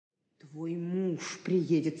Твой муж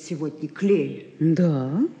приедет сегодня, Клея. Да,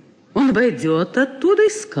 он войдет оттуда и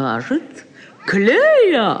скажет: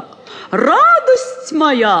 Клея, радость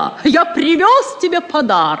моя, я привез тебе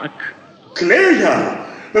подарок. Клея,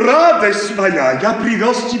 радость моя, я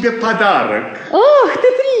привез тебе подарок. Ах, ты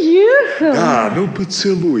приехал. Да, ну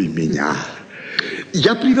поцелуй меня.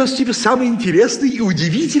 Я привез тебе самый интересный и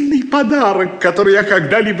удивительный подарок, который я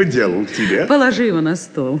когда-либо делал тебе. Положи его на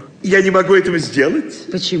стол. Я не могу этого сделать.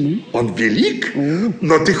 Почему? Он велик,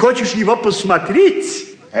 но ты хочешь его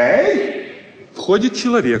посмотреть. Эй! Входит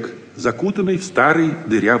человек, закутанный в старый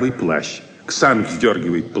дырявый плащ. Ксан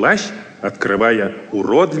вздергивает плащ, открывая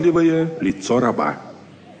уродливое лицо раба.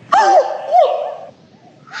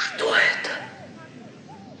 Что это?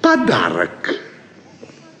 Подарок.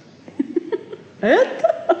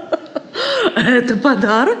 Это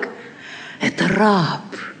подарок? Это раб.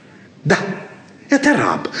 Да, это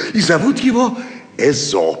раб. И зовут его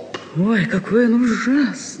Эзоп. Ой, какой он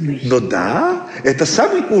ужасный. Но да, это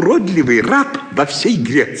самый уродливый раб во всей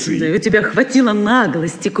Греции. Да и у тебя хватило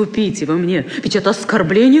наглости купить его мне. Ведь это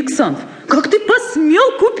оскорбление, Ксанф. Как ты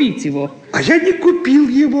посмел купить его? А я не купил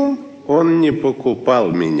его. Он не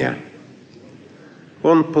покупал меня.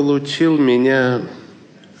 Он получил меня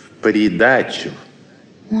в придачу.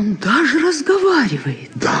 Он даже разговаривает.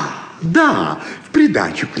 Да, в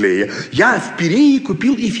придачу, Клея. Я в Пирее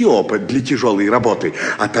купил эфиопа для тяжелой работы,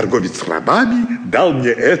 а торговец рабами дал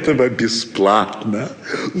мне этого бесплатно.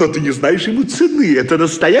 Но ты не знаешь ему цены, это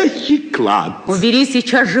настоящий клад. Убери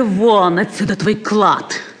сейчас же вон отсюда твой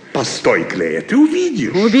клад. Постой, Клея, ты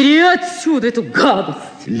увидишь. Убери отсюда эту гадость.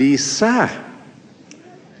 Лиса,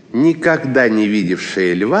 никогда не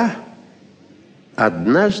видевшая льва,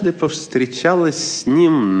 однажды повстречалась с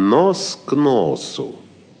ним нос к носу.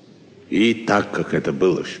 И так как это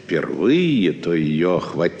было впервые, то ее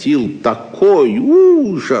охватил такой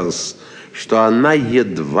ужас, что она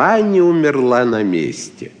едва не умерла на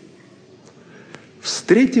месте.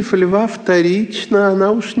 Встретив льва вторично,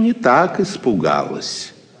 она уж не так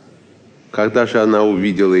испугалась. Когда же она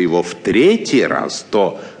увидела его в третий раз,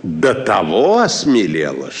 то до того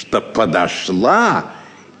осмелела, что подошла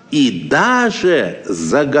и даже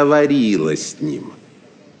заговорила с ним.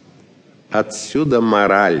 Отсюда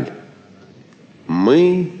мораль.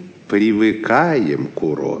 Мы привыкаем к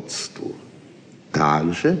уродству,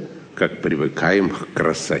 так же, как привыкаем к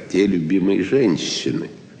красоте любимой женщины.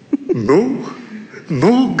 Ну,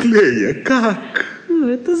 Клея, как?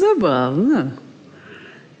 Это забавно.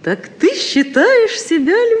 Так ты считаешь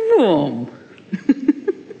себя львом?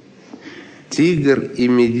 Тигр и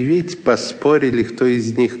медведь поспорили, кто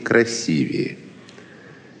из них красивее.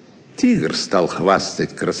 Тигр стал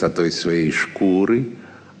хвастать красотой своей шкуры,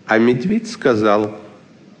 а медведь сказал: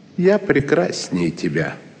 я прекраснее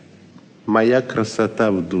тебя. Моя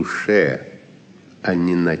красота в душе, а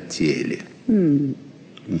не на теле.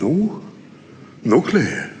 Ну,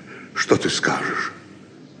 Клея, что ты скажешь?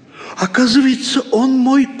 Оказывается, он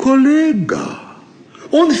мой коллега.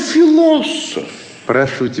 Он философ.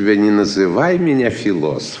 Прошу тебя, не называй меня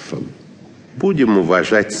философом. Будем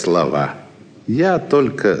уважать слова. Я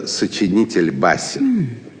только сочинитель басен.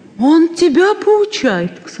 Он тебя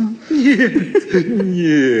поучает, Ксан.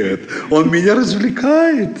 Нет, он меня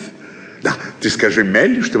развлекает. Да, ты скажи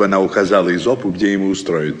Мелли, чтобы она указала Эзопу, где ему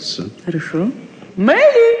устроиться. Хорошо.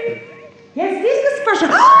 Мелли! Я здесь,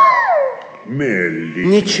 госпожа. Мелли.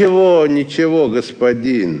 Ничего,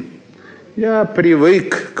 господин. Я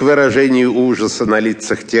привык к выражению ужаса на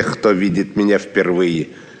лицах тех, кто видит меня впервые.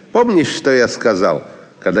 Помнишь, что я сказал,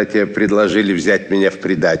 когда тебе предложили взять меня в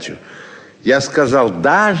придачу? Я сказал: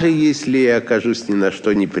 даже если я окажусь ни на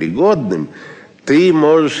что непригодным, ты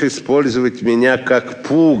можешь использовать меня как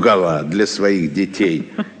пугало для своих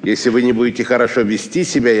детей. Если вы не будете хорошо вести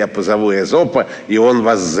себя, я позову Эзопа, и он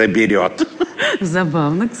вас заберет.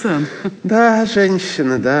 Забавно, Ксан. Да,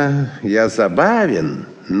 женщина, да, я забавен,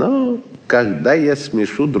 но когда я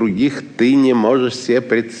смешу других, ты не можешь себе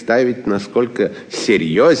представить, насколько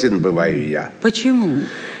серьезен бываю я. Почему?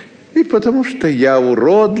 И потому что я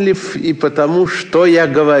уродлив, и потому что я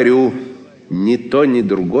говорю. Ни то, ни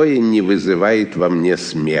другое не вызывает во мне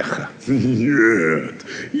смеха. Нет,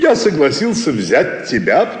 я согласился взять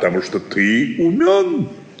тебя, потому что ты умен.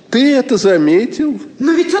 Ты это заметил?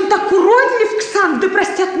 Но ведь он так уродлив, Ксан, да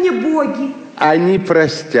простят мне боги. Они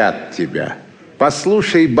простят тебя.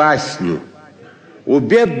 Послушай басню. У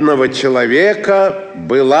бедного человека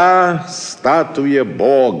была статуя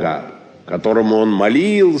Бога, которому он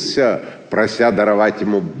молился, прося даровать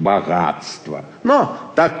ему богатство.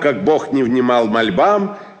 Но так как Бог не внимал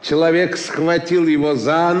мольбам, человек схватил его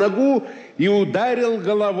за ногу и ударил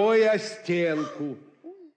головой о стенку.